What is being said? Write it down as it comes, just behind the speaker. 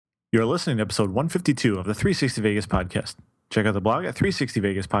You're listening to episode 152 of the 360 Vegas podcast. Check out the blog at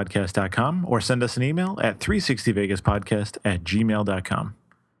 360vegaspodcast.com or send us an email at 360vegaspodcast@gmail.com.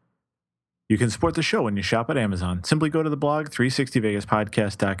 You can support the show when you shop at Amazon. Simply go to the blog,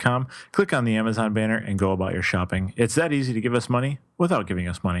 360vegaspodcast.com, click on the Amazon banner, and go about your shopping. It's that easy to give us money without giving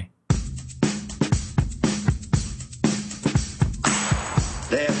us money.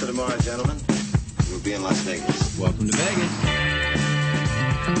 Day after tomorrow, gentlemen, we'll be in Las Vegas. Welcome to Vegas.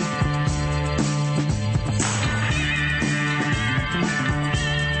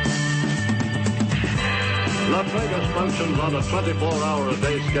 Las Vegas functions on a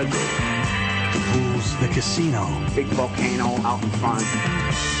 24-hour-a-day schedule. The pools, the casino. Big volcano out in front.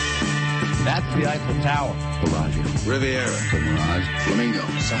 That's the Eiffel Tower. Bellagio. Riviera. The Mirage. Flamingo.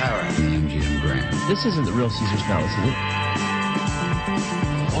 Sahara. The MGM Grand. This isn't the real Caesar's Palace, is it?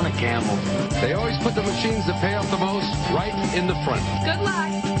 I want to gamble. They always put the machines that pay off the most right in the front. Good luck.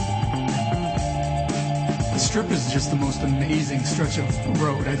 The Strip is just the most amazing stretch of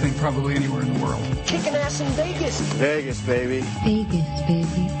road, I think, probably anywhere in the world. Kicking ass in Vegas. Vegas, baby. Vegas,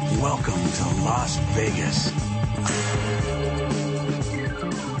 baby. Welcome to Las Vegas.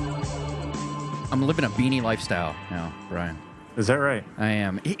 I'm living a beanie lifestyle now, Brian. Is that right? I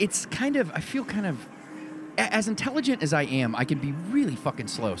am. It's kind of, I feel kind of, as intelligent as I am, I can be really fucking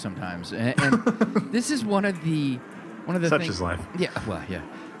slow sometimes. And this is one of the Such things. is life. Yeah, well, yeah.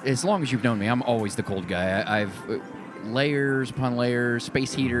 As long as you've known me, I'm always the cold guy. I've layers upon layers,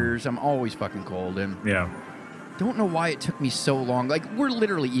 space heaters. I'm always fucking cold, and Yeah. don't know why it took me so long. Like, we're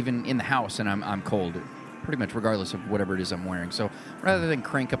literally even in the house, and I'm cold, pretty much regardless of whatever it is I'm wearing. So rather than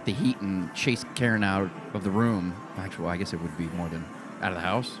crank up the heat and chase Karen out of the room, actually, well, I guess it would be more than out of the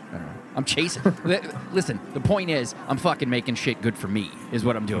house. I don't know. I'm chasing. Listen, the point is, I'm fucking making shit good for me, is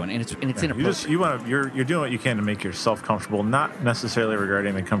what I'm doing, and it's inappropriate. You're doing what you can to make yourself comfortable, not necessarily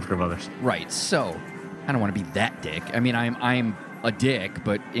regarding the comfort of others. Right. So I don't want to be that dick. I mean, I'm a dick,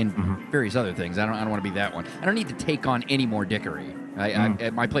 but in various other things, I don't want to be that one. I don't need to take on any more dickery.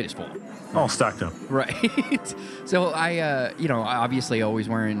 My plate is full. All stocked up. Right. So I obviously always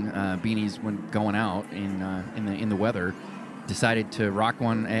wearing beanies when going out in the weather. Decided to rock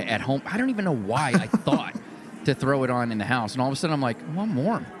one at home. I don't even know why I thought to throw it on in the house, and all of a sudden I'm like, well, I'm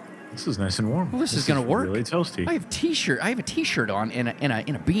warm. This is nice and warm. Well, this is gonna work. Really toasty. I have a t-shirt on and a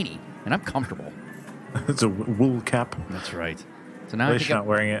beanie, and I'm comfortable. It's a wool cap. That's right. So now At least you're not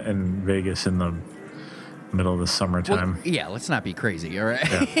wearing it in Vegas in the middle of the summertime. Well, yeah, let's not be crazy, all right?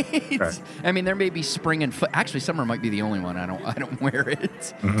 Yeah. Right. I mean, there may be spring and actually summer might be the only one I don't wear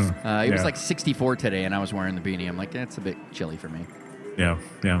it. It was like 64 today, and I was wearing the beanie. I'm like, that's a bit chilly for me. Yeah.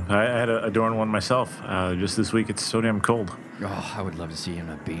 I had a adorn one myself. Just this week, it's so damn cold. Oh, I would love to see you in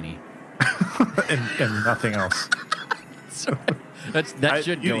a beanie. and nothing else. That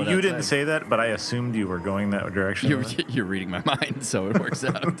should go. You didn't say that, but I assumed you were going that direction. You're reading my mind, so it works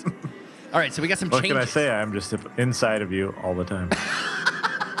out. All right, so we got some changes. What can I say? I'm just inside of you all the time.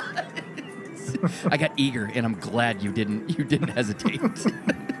 I got eager, and I'm glad you didn't hesitate.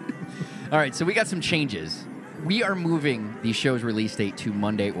 All right, so we got some changes. We are moving the show's release date to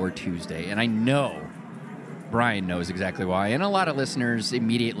Monday or Tuesday, and I know Brian knows exactly why, and a lot of listeners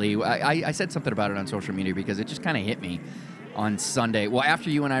immediately. I said something about it on social media because it just kind of hit me on Sunday. Well, after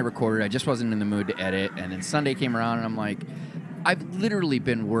you and I recorded, I just wasn't in the mood to edit, and then Sunday came around, and I'm like, I've literally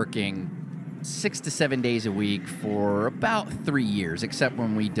been working 6 to 7 days a week for about 3 years, except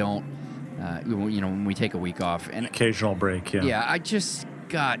when we don't, when we take a week off. And occasional break, yeah. Yeah, I just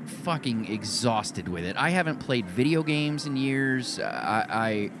got fucking exhausted with it. I haven't played video games in years.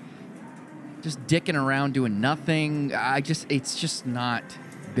 I just dicking around doing nothing. It's just not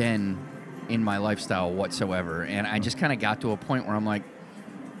been in my lifestyle whatsoever. And I just kind of got to a point where I'm like,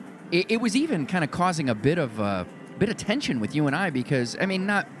 it was even kind of causing a bit of tension with you and I, because, I mean,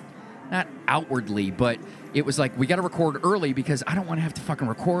 not outwardly, but it was like, we got to record early because I don't want to have to fucking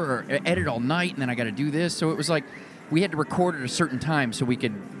record or edit all night, and then I got to do this. So it was like we had to record at a certain time so we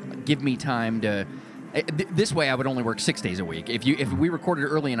could give me time to. This way, I would only work 6 days a week. If we recorded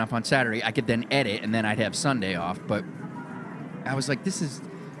early enough on Saturday, I could then edit, and then I'd have Sunday off. But I was like, it's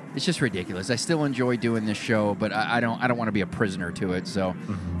just ridiculous. I still enjoy doing this show, but I don't want to be a prisoner to it. So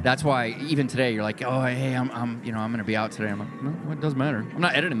that's why even today you're like, oh, hey, I'm going to be out today. I'm like, no, it doesn't matter. I'm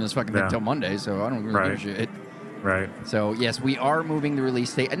not editing this fucking thing until Monday, so I don't really give a shit. Right. So yes, we are moving the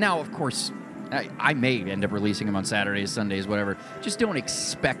release date. And now, of course, I may end up releasing them on Saturdays, Sundays, whatever. Just don't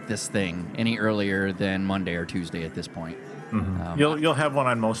expect this thing any earlier than Monday or Tuesday at this point. You'll have one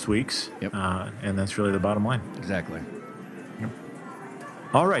on most weeks, yep. And that's really the bottom line. Exactly.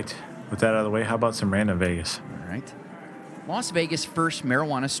 All right. With that out of the way, how about some random Vegas? All right. Las Vegas' first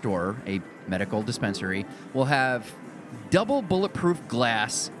marijuana store, a medical dispensary, will have double bulletproof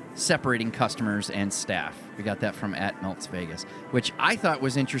glass separating customers and staff. We got that from @MeltsVegas, which I thought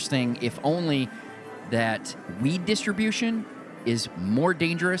was interesting, if only that weed distribution is more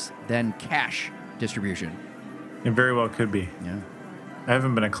dangerous than cash distribution. It very well could be. Yeah. I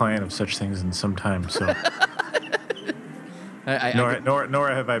haven't been a client of such things in some time, so nor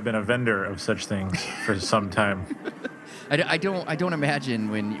have I been a vendor of such things for some time. I don't imagine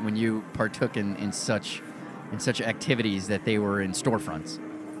when you partook in such activities that they were in storefronts.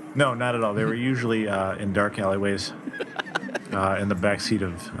 No, not at all. They were usually in dark alleyways, in the backseat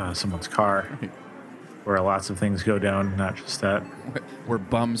of someone's car, where lots of things go down, not just that. Where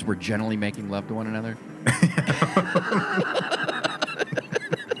bums were generally making love to one another.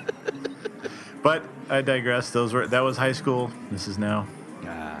 But I digress. That was high school. This is now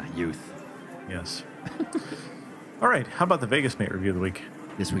Youth. Yes. All right. How about the Vegas Mate review of the week?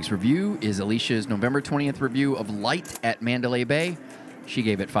 This week's review is Alicia's November 20th review of Light at Mandalay Bay. She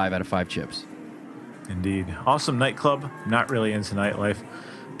gave it 5 out of 5 chips. Indeed. Awesome nightclub. Not really into nightlife,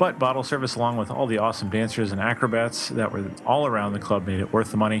 but bottle service along with all the awesome dancers and acrobats that were all around the club made it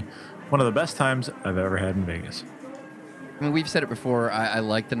worth the money. One of the best times I've ever had in Vegas. I mean, we've said it before. I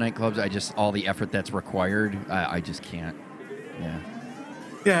like the nightclubs. All the effort that's required, I just can't. Yeah.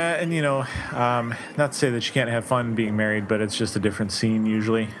 Yeah, and not to say that you can't have fun being married, but it's just a different scene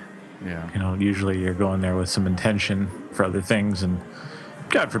usually. Yeah. Usually you're going there with some intention for other things, and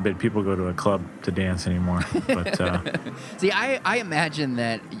God forbid people go to a club to dance anymore. But see, I imagine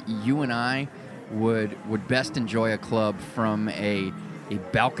that you and I would best enjoy a club from a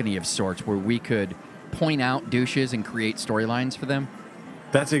balcony of sorts where we could point out douches and create storylines for them.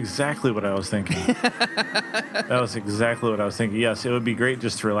 That's exactly what I was thinking. That was exactly what I was thinking. Yes, it would be great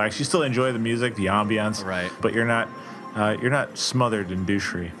just to relax. You still enjoy the music, the ambiance, right? But you're not smothered in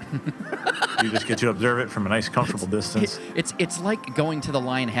douchery. You just get to observe it from a nice, comfortable distance. It's like going to the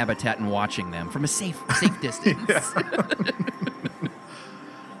lion habitat and watching them from a safe distance.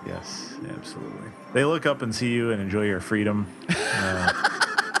 Yes, absolutely. They look up and see you and enjoy your freedom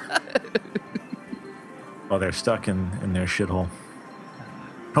while they're stuck in their shithole.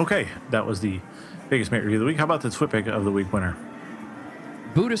 Okay, that was the Vegas Mate review of the week. How about the Twitpic of the week winner?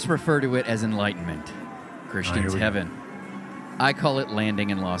 Buddhists refer to it as enlightenment. Christians heaven. I call it landing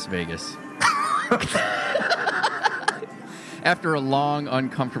in Las Vegas. After a long,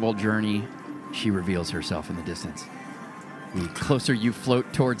 uncomfortable journey, she reveals herself in the distance. The closer you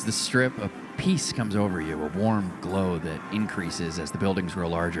float towards the strip, a peace comes over you, a warm glow that increases as the buildings grow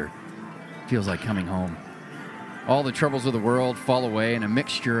larger. Feels like coming home. All the troubles of the world fall away, and a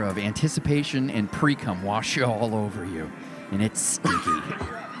mixture of anticipation and pre-cum wash all over you. And it's sticky.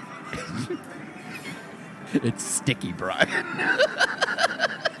 It's sticky, Brian.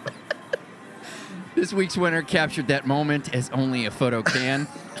 This week's winner captured that moment as only a photo can.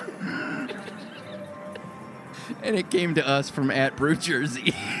 And it came to us from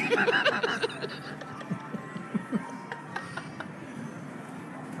 @BrewJersey.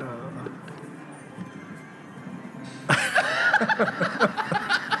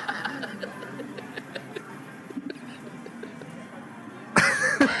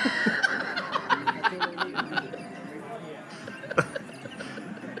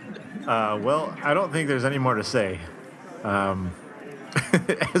 Well, I don't think there's any more to say.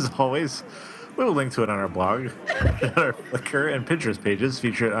 As always, we will link to it on our blog, our Flickr and Pinterest pages,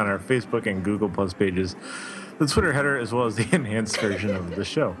 feature it on our Facebook and Google Plus pages, the Twitter header, as well as the enhanced version of the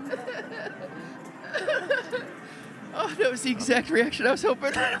show. Oh, that was the exact reaction I was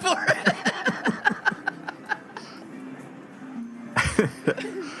hoping for.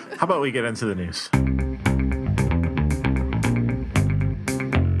 How about we get into the news?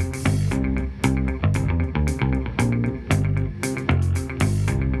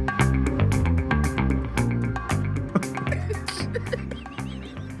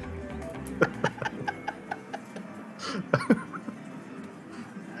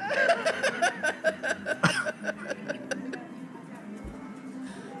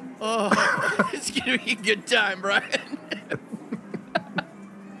 It's going to be a good time, Brian.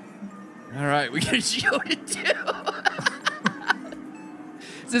 All right, we got a show to do.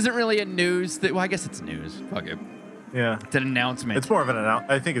 This isn't really a news thing. Well, I guess it's news. Fuck it. Yeah. It's an announcement. It's more of an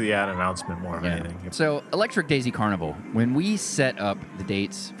I think of the ad announcement more of anything. So, Electric Daisy Carnival. When we set up the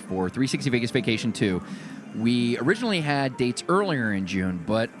dates for 360 Vegas Vacation 2, we originally had dates earlier in June,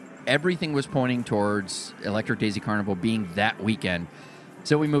 but everything was pointing towards Electric Daisy Carnival being that weekend.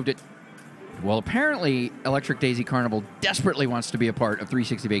 So we moved it Well, apparently, Electric Daisy Carnival desperately wants to be a part of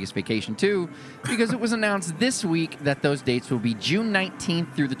 360 Vegas Vacation 2 because it was announced this week that those dates will be June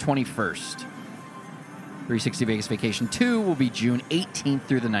 19th through the 21st. 360 Vegas Vacation 2 will be June 18th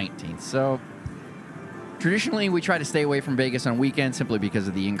through the 19th. So, traditionally, we try to stay away from Vegas on weekends simply because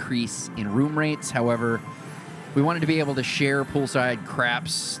of the increase in room rates. However, we wanted to be able to share poolside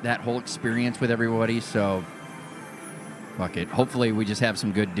craps, that whole experience with everybody, so fuck it. Hopefully we just have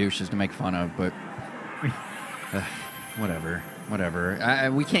some good douches to make fun of, but whatever.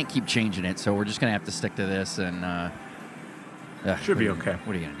 We can't keep changing it, so we're just going to have to stick to this, and should be okay.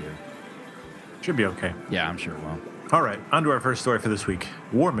 What are you going to do? Should be okay. Yeah, I'm sure it will. All right, on to our first story for this week.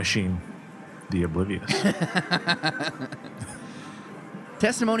 WarMachine, the Oblivious.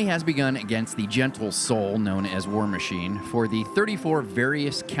 Testimony has begun against the gentle soul known as WarMachine for the 34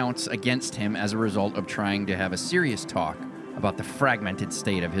 various counts against him as a result of trying to have a serious talk about the fragmented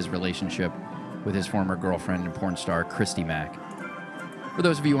state of his relationship with his former girlfriend and porn star Christy Mack. For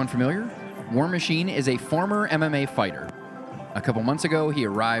those of you unfamiliar, WarMachine is a former MMA fighter. A couple months ago, he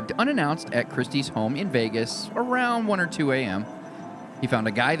arrived unannounced at Christy's home in Vegas around 1 or 2 a.m. He found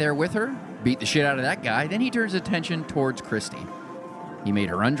a guy there with her, beat the shit out of that guy, then he turns attention towards Christy. He made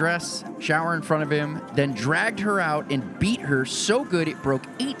her undress, shower in front of him, then dragged her out and beat her so good it broke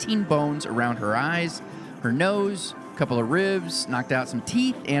 18 bones around her eyes, her nose, a couple of ribs, knocked out some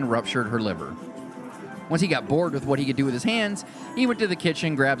teeth, and ruptured her liver. Once he got bored with what he could do with his hands, he went to the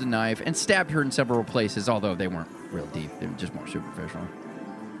kitchen, grabbed a knife, and stabbed her in several places, although they weren't real deep. They were just more superficial.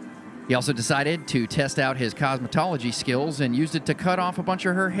 He also decided to test out his cosmetology skills and used it to cut off a bunch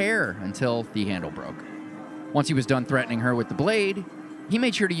of her hair until the handle broke. Once he was done threatening her with the blade, he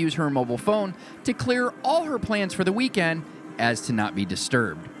made sure to use her mobile phone to clear all her plans for the weekend as to not be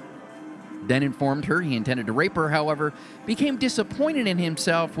disturbed. Then informed her he intended to rape her, however, became disappointed in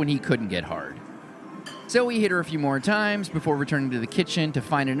himself when he couldn't get hard. So he hit her a few more times before returning to the kitchen to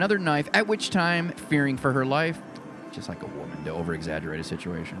find another knife, at which time, fearing for her life, just like a woman to over-exaggerate a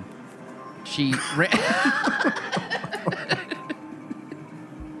situation, she ran...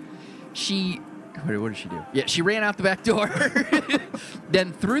 What did she do? Yeah, she ran out the back door,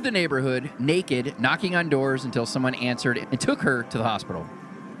 then through the neighborhood, naked, knocking on doors until someone answered and took her to the hospital.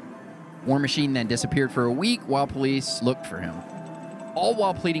 WarMachine then disappeared for a week while police looked for him, all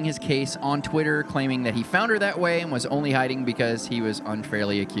while pleading his case on Twitter, claiming that he found her that way and was only hiding because he was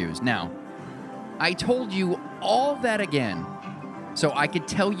unfairly accused. Now, I told you all that again so I could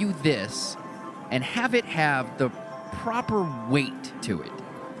tell you this and have it have the proper weight to it.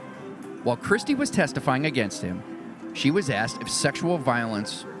 While Christy was testifying against him, she was asked if sexual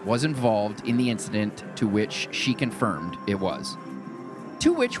violence was involved in the incident, to which she confirmed it was.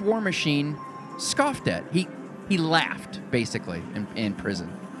 To which WarMachine scoffed at. He laughed, basically, in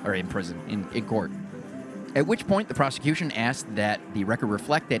court. At which point, the prosecution asked that the record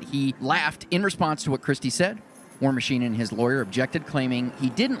reflect that he laughed in response to what Christy said. WarMachine and his lawyer objected, claiming he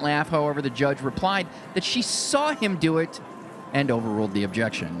didn't laugh. However, the judge replied that she saw him do it and overruled the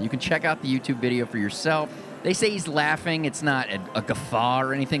objection. You can check out the YouTube video for yourself. They say he's laughing. It's not a guffaw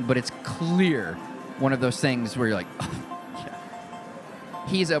or anything, but it's clear one of those things where you're like, oh, yeah.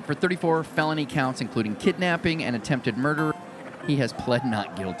 He is up for 34 felony counts, including kidnapping and attempted murder. He has pled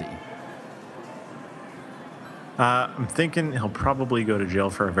not guilty. I'm thinking he'll probably go to jail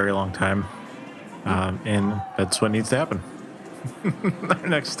for a very long time, and that's what needs to happen. Our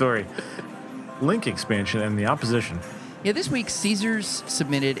next story. Linq expansion and the opposition. Yeah, this week, Caesars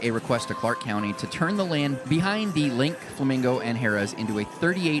submitted a request to Clark County to turn the land behind the Linq, Flamingo, and Harrah's into a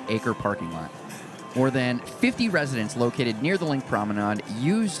 38-acre parking lot. More than 50 residents located near the Linq Promenade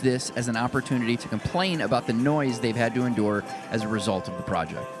used this as an opportunity to complain about the noise they've had to endure as a result of the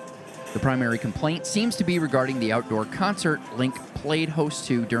project. The primary complaint seems to be regarding the outdoor concert Linq played host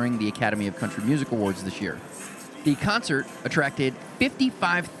to during the Academy of Country Music Awards this year. The concert attracted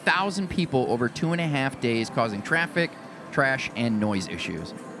 55,000 people over 2.5 days, causing traffic, trash, and noise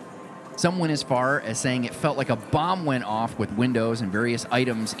issues. Some went as far as saying it felt like a bomb went off with windows and various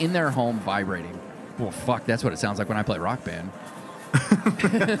items in their home vibrating. Well, fuck, that's what it sounds like when I play Rock Band.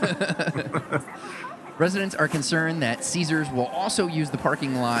 Residents are concerned that Caesars will also use the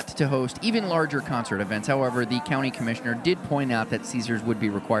parking lot to host even larger concert events. However, the county commissioner did point out that Caesars would be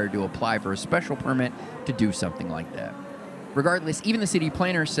required to apply for a special permit to do something like that. Regardless, even the city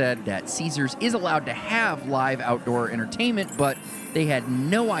planner said that Caesars is allowed to have live outdoor entertainment, but they had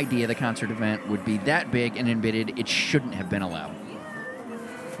no idea the concert event would be that big and admitted it shouldn't have been allowed.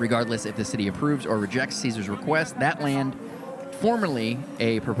 Regardless if the city approves or rejects Caesars' request, that land, formerly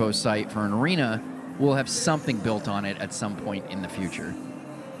a proposed site for an arena, will have something built on it at some point in the future.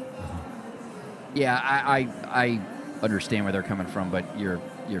 Yeah, I understand where they're coming from, but you're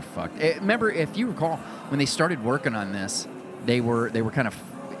fucked. Remember, if you recall, when they started working on this, they were kind of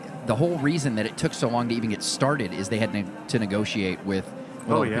the whole reason that it took so long to even get started is they had to negotiate with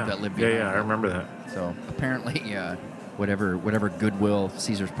all the people that lived behind. Yeah, I remember that. So apparently, whatever goodwill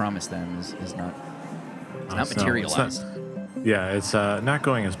Caesar's promised them is not materialized. It's not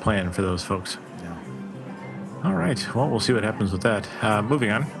going as planned for those folks. Yeah. All right. Well, we'll see what happens with that.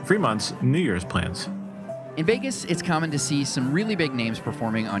 Moving on. Fremont's New Year's plans. In Vegas, it's common to see some really big names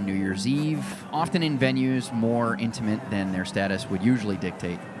performing on New Year's Eve, often in venues more intimate than their status would usually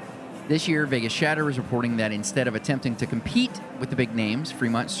dictate. This year, Vegas Shatter is reporting that instead of attempting to compete with the big names,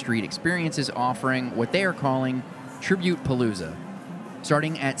 Fremont Street Experience is offering what they are calling Tribute Palooza.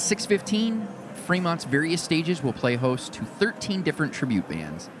 Starting at 6:15, Fremont's various stages will play host to 13 different tribute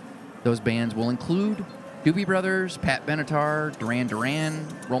bands. Those bands will include Doobie Brothers, Pat Benatar, Duran Duran,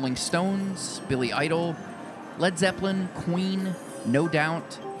 Rolling Stones, Billy Idol, Led Zeppelin, Queen, No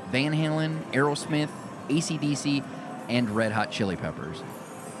Doubt, Van Halen, Aerosmith, AC/DC, and Red Hot Chili Peppers.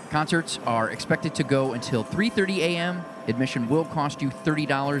 Concerts are expected to go until 3:30 a.m. Admission will cost you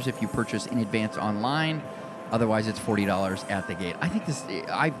 $30 if you purchase in advance online. Otherwise, it's $40 at the gate.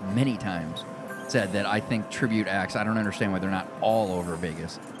 I've many times said that I think tribute acts, I don't understand why they're not all over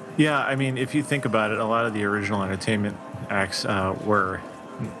Vegas. Yeah, I mean, if you think about it, a lot of the original entertainment acts were,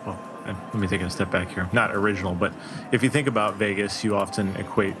 well, let me take a step back here. Not original, but if you think about Vegas, you often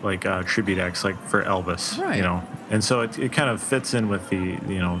equate like tribute acts, like for Elvis, right. You know, and so it kind of fits in with the,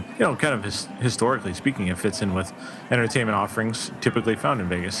 kind of historically speaking, it fits in with entertainment offerings typically found in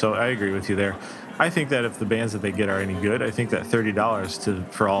Vegas. So I agree with you there. I think that if the bands that they get are any good, I think that $30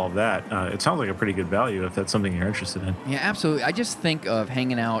 for all of that, it sounds like a pretty good value if that's something you're interested in. Yeah, absolutely. I just think of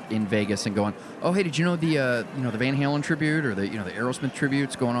hanging out in Vegas and going, oh, hey, did you know the Van Halen tribute or the Aerosmith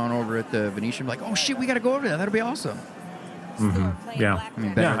tributes going on over at the Venetian? Like, oh shit, we got to go over there. That'll be awesome. Mm-hmm. Yeah, I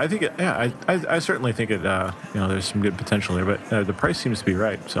mean, I think it. Yeah, I certainly think it. There's some good potential there, but the price seems to be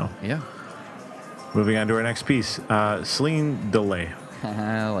right. So yeah. Moving on to our next piece, Celine Delay.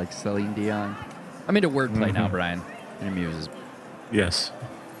 Like Celine Dion. I'm into wordplay now, Brian. It amuses. Yes.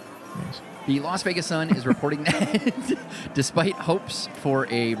 The Las Vegas Sun is reporting that despite hopes for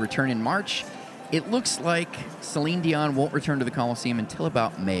a return in March, it looks like Celine Dion won't return to the Coliseum until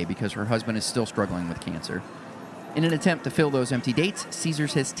about May because her husband is still struggling with cancer. In an attempt to fill those empty dates,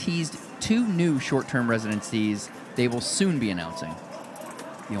 Caesars has teased 2 new short-term residencies they will soon be announcing.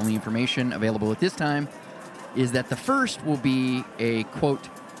 The only information available at this time is that the first will be a, quote,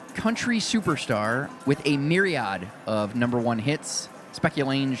 country superstar with a myriad of #1 hits.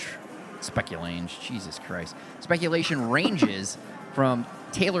 Speculation ranges from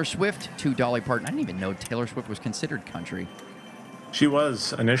Taylor Swift to Dolly Parton. I didn't even know Taylor Swift was considered country. She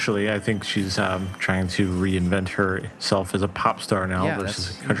was initially. I think she's trying to reinvent herself as a pop star now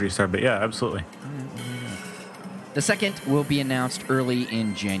versus a country star. But yeah, absolutely. The second will be announced early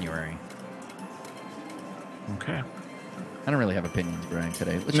in January. Okay. I don't really have opinions, Brian,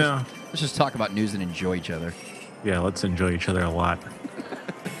 today. Let's just talk about news and enjoy each other. Yeah, let's enjoy each other a lot.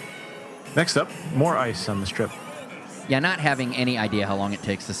 Next up, more ice on the strip. Yeah, not having any idea how long it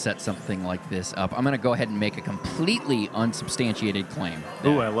takes to set something like this up, I'm going to go ahead and make a completely unsubstantiated claim.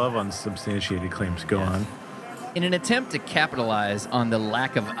 Ooh, I love unsubstantiated claims. Go on. In an attempt to capitalize on the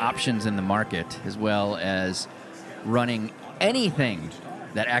lack of options in the market, as well as running anything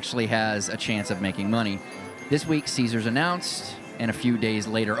that actually has a chance of making money, this week Caesars announced, and a few days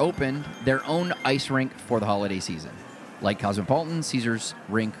later opened, their own ice rink for the holiday season. Like Cosmopolitan, Caesars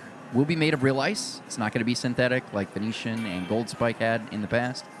rink will be made of real ice. It's not going to be synthetic like Venetian and Gold Spike had in the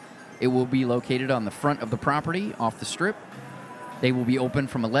past. It will be located on the front of the property off the strip. They will be open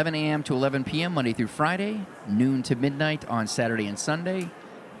from 11 a.m. to 11 p.m. Monday through Friday, noon to midnight on Saturday and Sunday.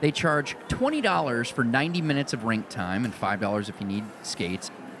 They charge $20 for 90 minutes of rink time and $5 if you need skates.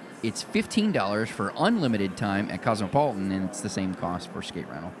 It's $15 for unlimited time at Cosmopolitan, and it's the same cost for skate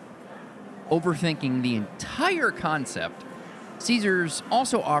rental. Overthinking the entire concept, Caesars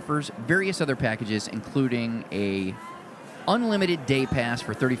also offers various other packages, including a unlimited day pass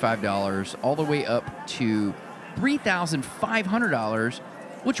for $35, all the way up to $3,500,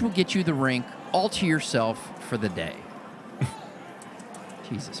 which will get you the rink all to yourself for the day.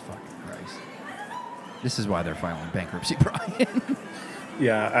 Jesus fucking Christ. This is why they're filing bankruptcy, Brian.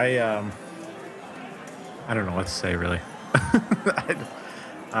 Yeah, I don't know what to say, really.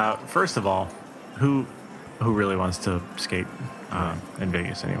 First of all, who really wants to skate in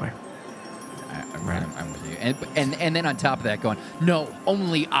Vegas anyway? I'm with you. And then on top of that going, no,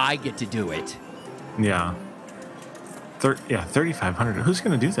 only I get to do it. Yeah. $3,500. Who's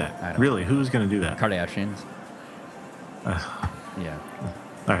going to do that? Really, who's going to do that? Kardashians. Yeah.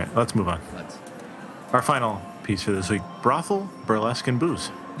 All right, let's move on. Our final piece for this week: brothel, burlesque, and booze.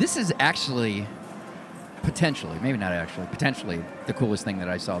 This is actually potentially the coolest thing that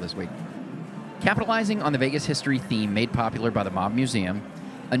I saw this week. Capitalizing on the Vegas history theme made popular by the Mob Museum,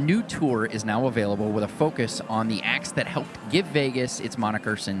 a new tour is now available with a focus on the acts that helped give Vegas its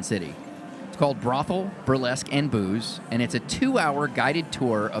moniker Sin City. It's called Brothel, Burlesque, and Booze, and it's a 2-hour guided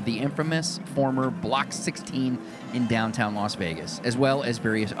tour of the infamous former Block 16 in downtown Las Vegas, as well as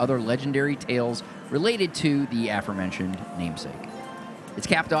various other legendary tales related to the aforementioned namesake. It's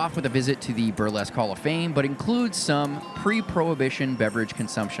capped off with a visit to the Burlesque Hall of Fame, but includes some pre-prohibition beverage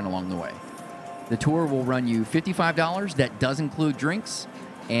consumption along the way. The tour will run you $55. That does include drinks,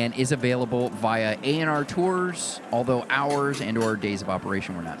 and is available via A&R Tours, although hours and or days of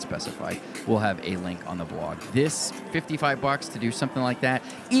operation were not specified. We'll have a link on the blog. This $55 to do something like that.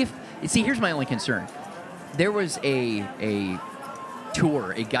 Here's my only concern. There was a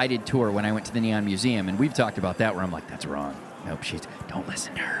guided tour when I went to the Neon Museum, and we've talked about that where I'm like, that's wrong. Nope, don't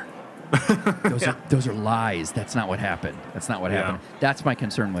listen to her. Those are lies. That's not what happened. Happened. That's my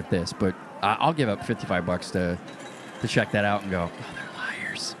concern with this, but I'll give up $55 to check that out and go, oh, they're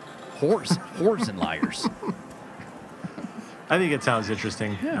liars. Whores and liars. I think it sounds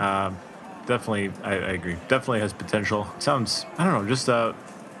interesting. Yeah. Definitely, I agree. Definitely has potential. Sounds, I don't know, just,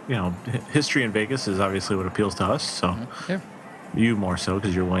 history in Vegas is obviously what appeals to us. So you more so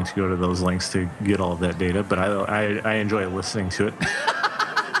because you're willing to go to those lengths to get all of that data. But I enjoy listening to it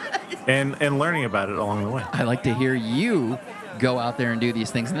and learning about it along the way. I like to hear you go out there and do these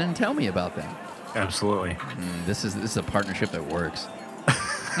things and then tell me about them. Absolutely. This is a partnership that works.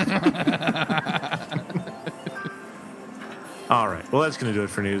 All right. Well, that's going to do it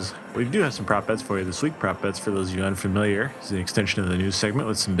for news. We do have some prop bets for you this week. Prop bets, for those of you unfamiliar, is an extension of the news segment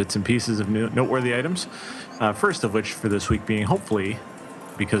with some bits and pieces of noteworthy items. First of which, for this week, being hopefully,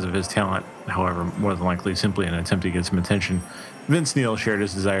 because of his talent, however, more than likely simply an attempt to get some attention, Vince Neil shared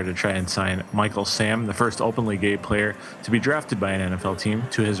his desire to try and sign Michael Sam, the first openly gay player to be drafted by an NFL team,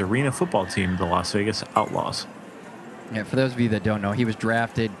 to his arena football team, the Las Vegas Outlaws. Yeah, for those of you that don't know, he was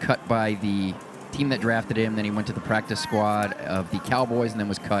drafted, cut by the team that drafted him, then he went to the practice squad of the Cowboys and then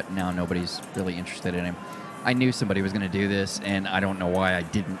was cut. Now nobody's really interested in him. I knew somebody was going to do this, and I don't know why I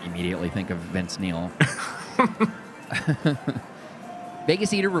didn't immediately think of Vince Neil.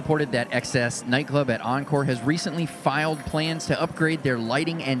 Vegas Eater reported that XS nightclub at Encore has recently filed plans to upgrade their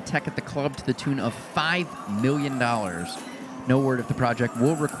lighting and tech at the club to the tune of $5 million. No word if the project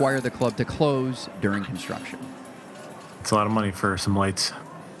will require the club to close during construction. It's a lot of money for some lights.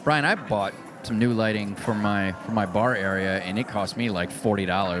 Brian, I bought some new lighting for my bar area, and it cost me like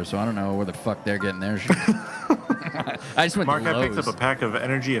 $40. So I don't know where the fuck they're getting their shit. I just went Mark, to Lowe's. I picked up a pack of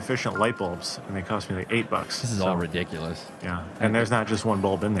energy-efficient light bulbs, and they cost me like $8. This is all ridiculous. Yeah, and there's not just one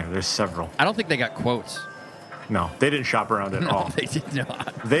bulb in there. There's several. I don't think they got quotes. No, they didn't shop around at all. No, they did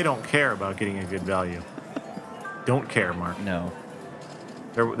not. They don't care about getting a good value. Don't care, Mark. No.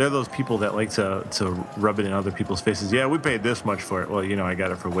 They're those people that like to rub it in other people's faces. Yeah, we paid this much for it. Well, I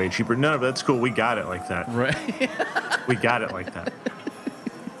got it for way cheaper. No, that's cool. We got it like that. Right. We got it like that.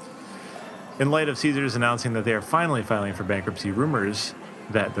 In light of Caesars announcing that they are finally filing for bankruptcy, rumors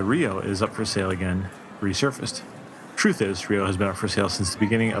that the Rio is up for sale again resurfaced. Truth is, Rio has been up for sale since the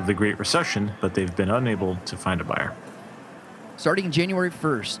beginning of the Great Recession, but they've been unable to find a buyer. Starting January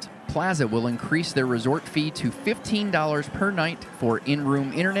 1st, Plaza will increase their resort fee to $15 per night for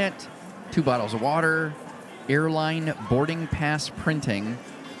in-room internet, 2 bottles of water, airline boarding pass printing,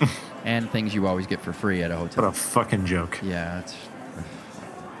 and things you always get for free at a hotel. What a fucking joke. Yeah, it's...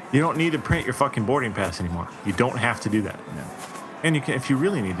 You don't need to print your fucking boarding pass anymore. You don't have to do that. No. And you can, if you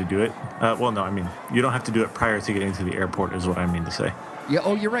really need to do it, you don't have to do it prior to getting to the airport is what I mean to say. Yeah,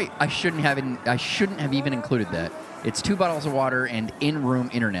 oh, you're right. I shouldn't have even included that. It's 2 bottles of water and in-room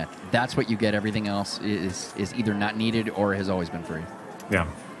internet. That's what you get. Everything else is either not needed or has always been free. Yeah.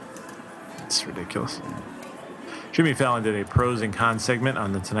 It's ridiculous. Jimmy Fallon did a pros and cons segment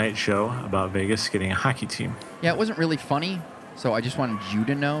on The Tonight Show about Vegas getting a hockey team. Yeah, it wasn't really funny, so I just wanted you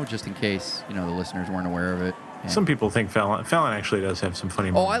to know, just in case, the listeners weren't aware of it. Yeah. Some people think Fallon actually does have some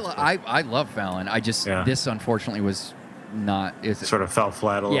funny moments. I love Fallon. This unfortunately was not. It sort of fell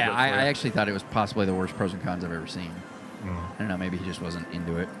flat a little bit. Yeah, I actually thought it was possibly the worst pros and cons I've ever seen. I don't know, maybe he just wasn't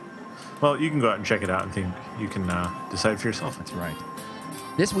into it. Well, you can go out and check it out and think you can decide for yourself. That's right.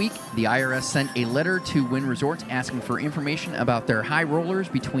 This week, the IRS sent a letter to Wynn Resorts asking for information about their high rollers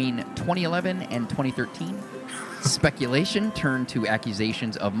between 2011 and 2013. Speculation turned to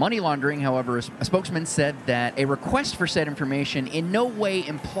accusations of money laundering. However, a spokesman said that a request for said information in no way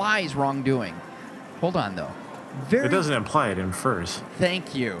implies wrongdoing. Hold on, though. It doesn't imply, it infers.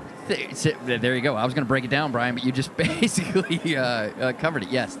 Thank you. There you go. I was going to break it down, Brian, but you just basically covered it.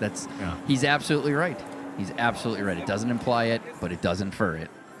 Yes, he's absolutely right. He's absolutely right. It doesn't imply it, but it does infer it.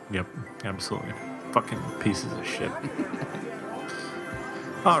 Yep, absolutely. Fucking pieces of shit.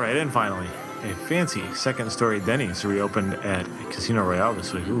 All right, and finally, a fancy second-story Denny's reopened at Casino Royale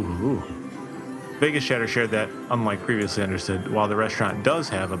this week. Ooh. Vegas Chatter shared that, unlike previously understood, while the restaurant does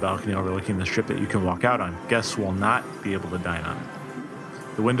have a balcony overlooking the strip that you can walk out on, guests will not be able to dine on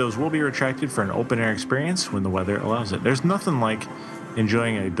it. The windows will be retracted for an open-air experience when the weather allows it. There's nothing like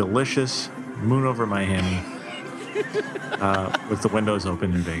enjoying a delicious moon over Miami with the windows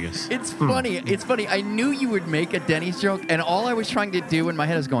open in Vegas. It's funny. It's funny. I knew you would make a Denny's joke, and all I was trying to do in my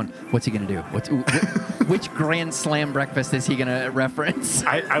head is going, what's he going to do? Which Grand Slam breakfast is he going to reference?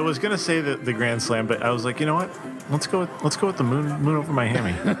 I was going to say the Grand Slam, but I was like, you know what? Let's go with the moon over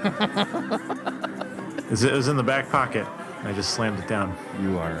Miami. It was in the back pocket. I just slammed it down.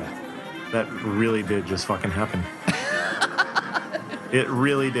 You are... That really did just fucking happen. It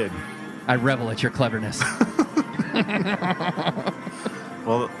really did. I revel at your cleverness.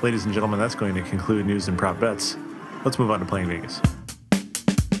 Well, ladies and gentlemen, that's going to conclude news and prop bets. Let's move on to Playing Vegas.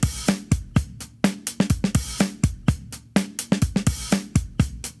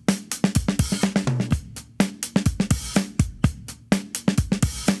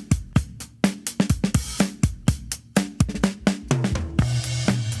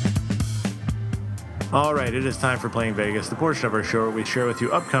 All right, it is time for Playing Vegas, the portion of our show where we share with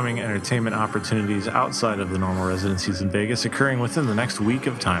you upcoming entertainment opportunities outside of the normal residencies in Vegas occurring within the next week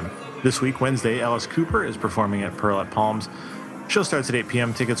of time. This week, Wednesday, Alice Cooper is performing at Pearl at Palms. Show starts at 8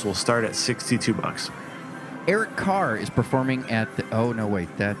 p.m. Tickets will start at $62. Eric Carr is performing at the... Oh, no, wait.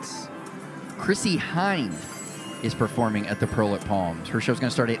 That's... Chrissy Hind is performing at the Pearl at Palms. Her show's going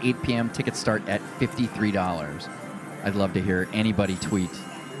to start at 8 p.m. Tickets start at $53. I'd love to hear anybody tweet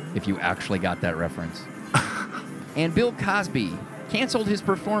if you actually got that reference. And Bill Cosby canceled his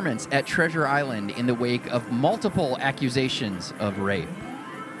performance at Treasure Island in the wake of multiple accusations of rape.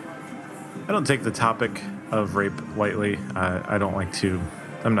 I don't take the topic of rape lightly. I don't like to...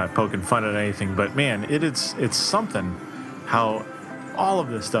 I'm not poking fun at anything, but man, it's something how all of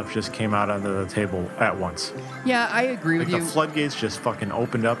this stuff just came out onto the table at once. Yeah, I agree with you. The floodgates just fucking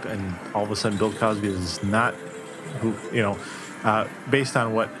opened up, and all of a sudden Bill Cosby is not who, based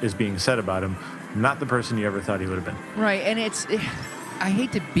on what is being said about him, not the person you ever thought he would have been. Right, and I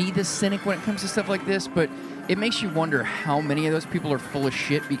hate to be the cynic when it comes to stuff like this, but it makes you wonder how many of those people are full of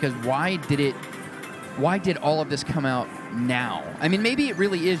shit, because why did all of this come out now? I mean, maybe it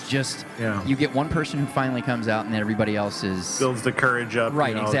really is just you get one person who finally comes out and then everybody else is... Builds the courage up.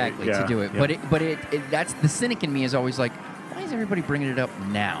 Right, exactly, to do it. Yeah. But that's the cynic in me is always like, why is everybody bringing it up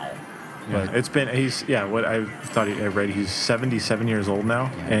now? Yeah, But it's been, what I thought I read, he's 77 years old now,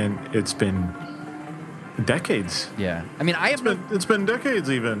 and it's been decades. Yeah. I mean, It's been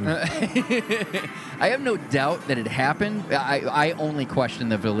decades even. I have no doubt that it happened. I only question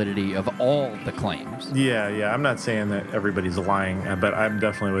the validity of all the claims. Yeah. I'm not saying that everybody's lying, but I'm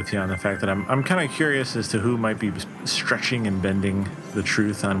definitely with you on the fact that I'm kind of curious as to who might be stretching and bending the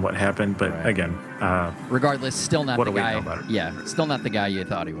truth on what happened. But again, regardless, still not what the do we guy. know about it? Yeah, still not the guy you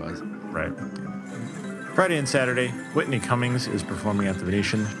thought he was. Right. Friday and Saturday, Whitney Cummings is performing at the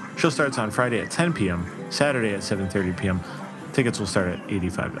Venetian. Show starts on Friday at 10 p.m., Saturday at 7:30 p.m. Tickets will start at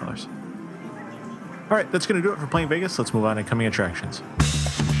 $85. All right, that's going to do it for Playing Vegas. Let's move on to coming attractions.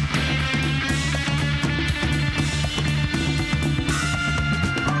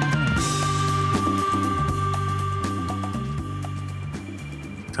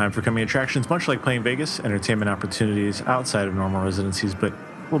 Time for coming attractions. Much like Playing Vegas, entertainment opportunities outside of normal residencies, but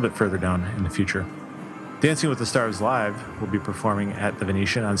a little bit further down in the future. Dancing with the Stars Live will be performing at the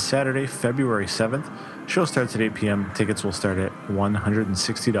Venetian on Saturday, February 7th. Show starts at 8 p.m. Tickets will start at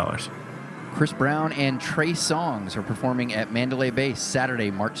 $160. Chris Brown and Trey Songz are performing at Mandalay Bay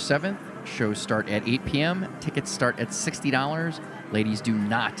Saturday, March 7th. Shows start at 8 p.m. Tickets start at $60. Ladies, do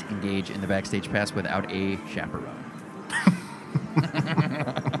not engage in the backstage pass without a chaperone.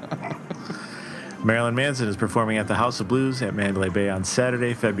 Marilyn Manson is performing at the House of Blues at Mandalay Bay on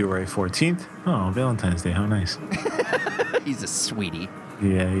Saturday, February 14th. Oh, Valentine's Day. How nice. He's a sweetie.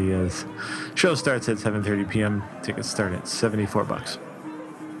 Yeah, he is. Show starts at 7:30 p.m. Tickets start at $74.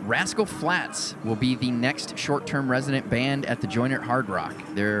 Rascal Flatts will be the next short-term resident band at the Joint at Hard Rock.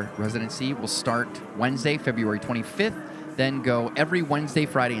 Their residency will start Wednesday, February 25th, then go every Wednesday,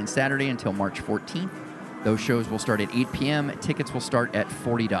 Friday, and Saturday until March 14th. Those shows will start at 8 p.m. Tickets will start at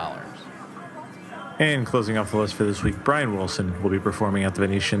 $40. And closing off the list for this week, Brian Wilson will be performing at the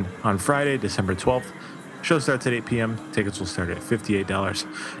Venetian on Friday, December 12th. Show starts at 8 p.m. Tickets will start at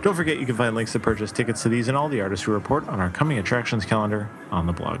 $58. Don't forget you can find links to purchase tickets to these and all the artists who report on our coming attractions calendar on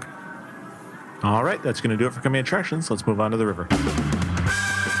the blog. All right, that's going to do it for coming attractions. Let's move on to the river.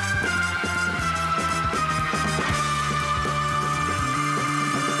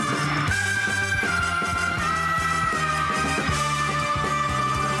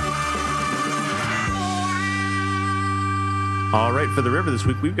 All right, for the river this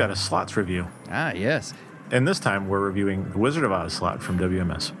week, we've got a slots review. Ah, yes. And this time, we're reviewing the Wizard of Oz slot from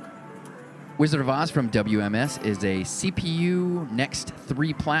WMS. Wizard of Oz from WMS is a CPU Next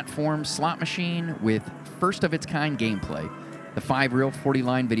 3 platform slot machine with first-of-its-kind gameplay. The 5-reel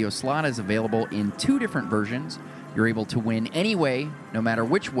 40-line video slot is available in 2 different versions. You're able to win any way, no matter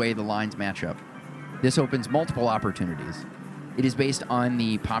which way the lines match up. This opens multiple opportunities. It is based on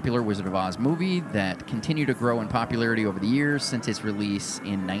the popular Wizard of Oz movie that continued to grow in popularity over the years since its release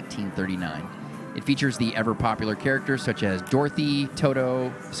in 1939. It features the ever-popular characters such as Dorothy,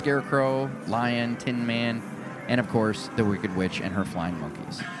 Toto, Scarecrow, Lion, Tin Man, and of course, the Wicked Witch and her flying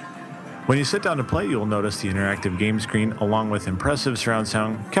monkeys. When you sit down to play, you'll notice the interactive game screen along with impressive surround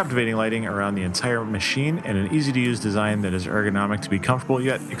sound, captivating lighting around the entire machine, and an easy-to-use design that is ergonomic to be comfortable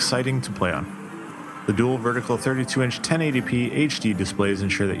yet exciting to play on. The dual vertical 32-inch 1080p HD displays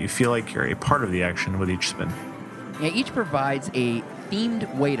ensure that you feel like you're a part of the action with each spin. Yeah, each provides a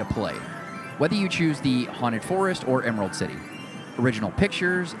themed way to play, whether you choose the Haunted Forest or Emerald City. Original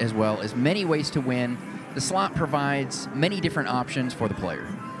pictures, as well as many ways to win, the slot provides many different options for the player.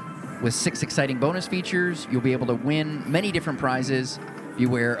 With 6 exciting bonus features, you'll be able to win many different prizes.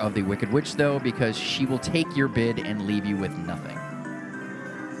 Beware of the Wicked Witch, though, because she will take your bid and leave you with nothing.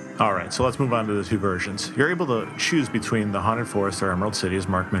 All right, so let's move on to the 2 versions. You're able to choose between the Haunted Forest or Emerald City, as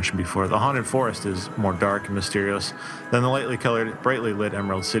Mark mentioned before. The Haunted Forest is more dark and mysterious than the lightly colored, brightly lit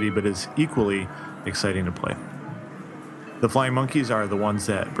Emerald City, but is equally exciting to play. The Flying Monkeys are the ones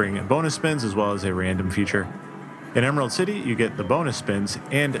that bring bonus spins as well as a random feature. In Emerald City, you get the bonus spins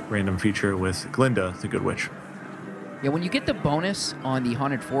and random feature with Glinda, the Good Witch. Yeah, when you get the bonus on the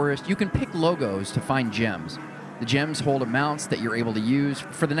Haunted Forest, you can pick logos to find gems. The gems hold amounts that you're able to use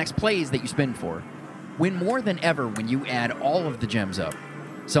for the next plays that you spin for. Win more than ever when you add all of the gems up.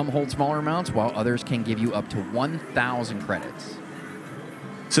 Some hold smaller amounts, while others can give you up to 1,000 credits.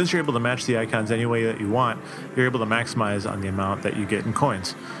 Since you're able to match the icons any way that you want, you're able to maximize on the amount that you get in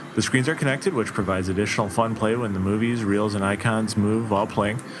coins. The screens are connected, which provides additional fun play when the movies, reels, and icons move while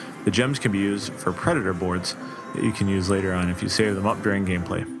playing. The gems can be used for Predator boards that you can use later on if you save them up during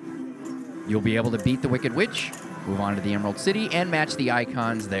gameplay. You'll be able to beat the Wicked Witch, move on to the Emerald City, and match the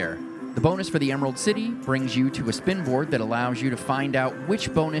icons there. The bonus for the Emerald City brings you to a spin board that allows you to find out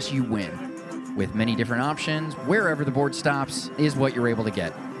which bonus you win. With many different options, wherever the board stops is what you're able to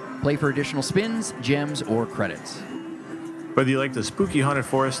get. Play for additional spins, gems, or credits. Whether you like the spooky Haunted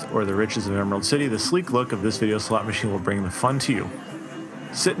Forest or the riches of Emerald City, the sleek look of this video slot machine will bring the fun to you.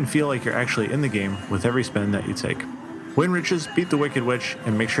 Sit and feel like you're actually in the game with every spin that you take. Win riches, beat the Wicked Witch,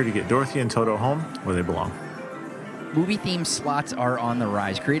 and make sure to get Dorothy and Toto home where they belong. Movie-themed slots are on the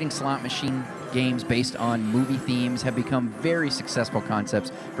rise. Creating slot machine games based on movie themes have become very successful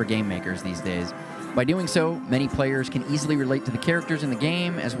concepts for game makers these days. By doing so, many players can easily relate to the characters in the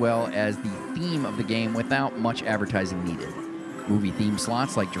game as well as the theme of the game without much advertising needed. Movie-themed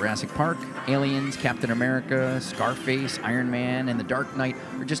slots like Jurassic Park, Aliens, Captain America, Scarface, Iron Man, and The Dark Knight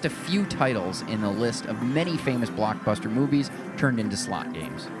are just a few titles in the list of many famous blockbuster movies turned into slot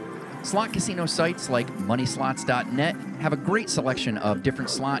games. Slot casino sites like moneyslots.net have a great selection of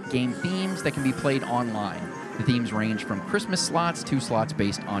different slot game themes that can be played online. The themes range from Christmas slots to slots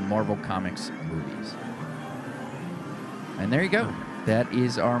based on Marvel Comics movies. And there you go. That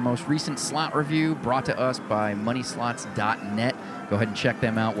is our most recent slot review brought to us by moneyslots.net. Go ahead and check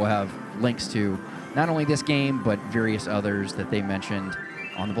them out. We'll have links to not only this game, but various others that they mentioned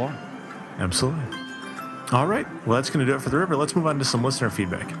on the blog. Absolutely. All right. Well, that's going to do it for the river. Let's move on to some listener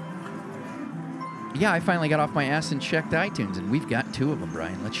feedback. Yeah, I finally got off my ass and checked iTunes, and we've got 2 of them,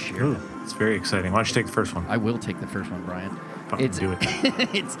 Brian. Let's share Ooh, them. it's very exciting. Why don't you take the first one? I will take the first one, Brian. Fucking do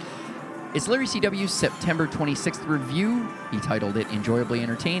it. It's Larry CW's September 26th review. He titled it Enjoyably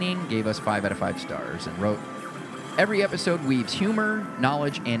Entertaining, gave us 5 out of 5 stars, and wrote, every episode weaves humor,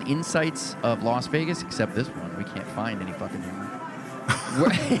 knowledge, and insights of Las Vegas, except this one. We can't find any fucking humor.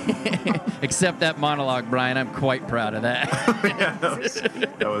 Except that monologue, Brian. I'm quite proud of that. Yeah,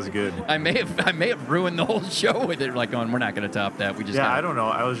 that was good. I may have ruined the whole show with it. Like, we're not going to top that. We just I don't know.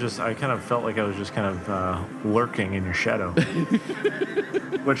 I kind of felt like I was just kind of lurking in your shadow,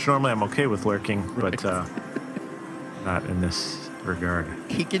 which normally I'm okay with lurking, but not in this regard.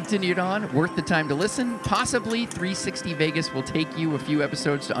 He continued on, worth the time to listen. Possibly 360 Vegas will take you a few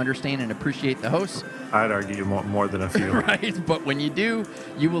episodes to understand and appreciate the hosts. I'd argue more than a few. Right, but when you do,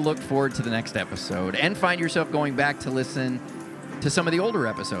 you will look forward to the next episode and find yourself going back to listen to some of the older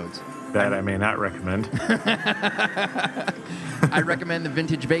episodes. That I may not recommend. I recommend the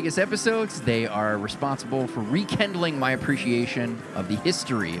Vintage Vegas episodes. They are responsible for rekindling my appreciation of the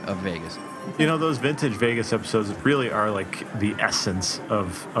history of Vegas. You know, those Vintage Vegas episodes really are like the essence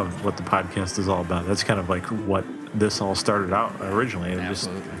of what the podcast is all about. That's kind of like what this all started out originally. I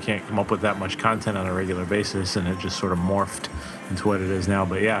can't come up with that much content on a regular basis, and it just sort of morphed into what it is now.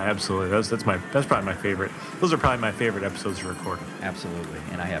 But yeah, absolutely. That's probably my favorite. Those are probably my favorite episodes to record. Absolutely.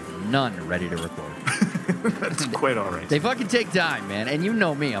 And I have none ready to record. That's quite all right. They fucking take time, man. And you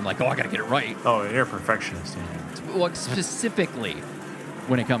know me. I'm like, I got to get it right. Oh, you're a perfectionist. Yeah. Well, specifically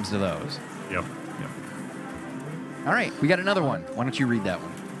when it comes to those. Yep. All right. We got another one. Why don't you read that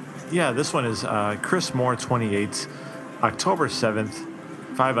one? Yeah, this one is Chris Moore 28, October 7th,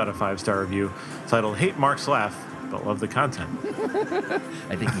 5 out of 5 star review, titled Hate Mark's Laugh, but love the content.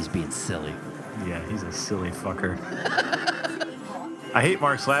 I think he's being silly. Yeah, he's a silly fucker. I hate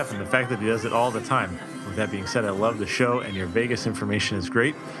Mark's laugh and the fact that he does it all the time. With that being said, I love the show and your Vegas information is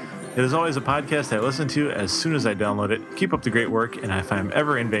great. It is always a podcast I listen to as soon as I download it. Keep up the great work, and if I'm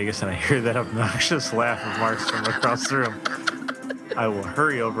ever in Vegas and I hear that obnoxious laugh of Mark's from across the room, I will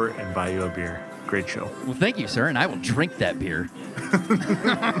hurry over and buy you a beer. Great show. Well, thank you, sir, and I will drink that beer.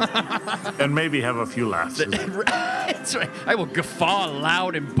 And maybe have a few laughs. That's right. I will guffaw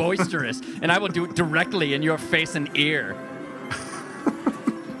loud and boisterous, and I will do it directly in your face and ear.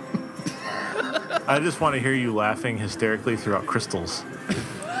 I just want to hear you laughing hysterically throughout crystals.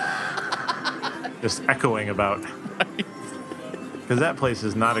 Just echoing about. Because that place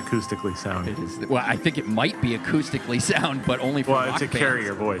is not acoustically sound. It is. Well, I think it might be acoustically sound, but only for rock to bands. Carry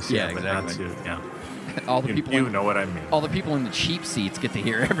your voice. Yeah, but exactly. not to, yeah. All the people. You know what I mean. All the people in the cheap seats get to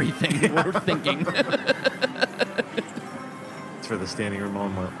hear everything we're thinking. It's for the standing room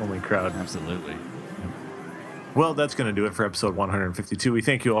only crowd. Absolutely. Well, that's going to do it for episode 152. We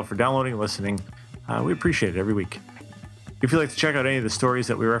thank you all for downloading and listening. We appreciate it every week. If you'd like to check out any of the stories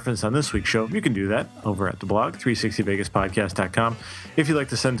that we referenced on this week's show, you can do that over at the blog, 360vegaspodcast.com. If you'd like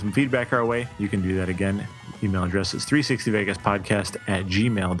to send some feedback our way, you can do that again. Email address is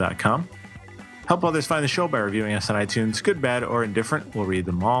 360vegaspodcast@gmail.com. Help others find the show by reviewing us on iTunes. Good, bad, or indifferent. We'll read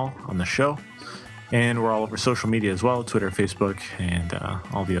them all on the show. And we're all over social media as well, Twitter, Facebook, and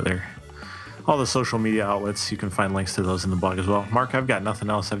all the social media outlets. You can find links to those in the blog as well. Mark, I've got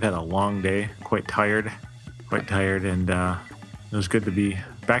nothing else. I've had a long day, quite tired, and it was good to be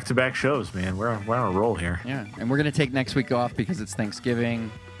back-to-back shows, man. We're on a roll here. Yeah, and we're going to take next week off because it's Thanksgiving,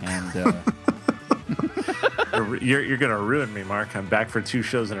 and... You're going to ruin me, Mark. I'm back for 2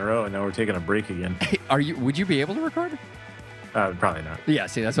 shows in a row, and now we're taking a break again. Hey, would you be able to record? Probably not. Yeah,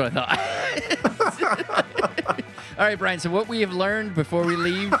 see, that's what I thought. All right, Brian, so what we have learned before we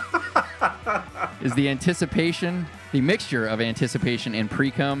leave is the mixture of anticipation and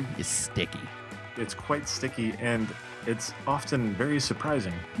pre-cum is sticky. It's quite sticky, and it's often very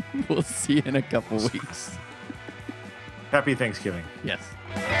surprising. We'll see you in a couple weeks. Happy Thanksgiving. Yes.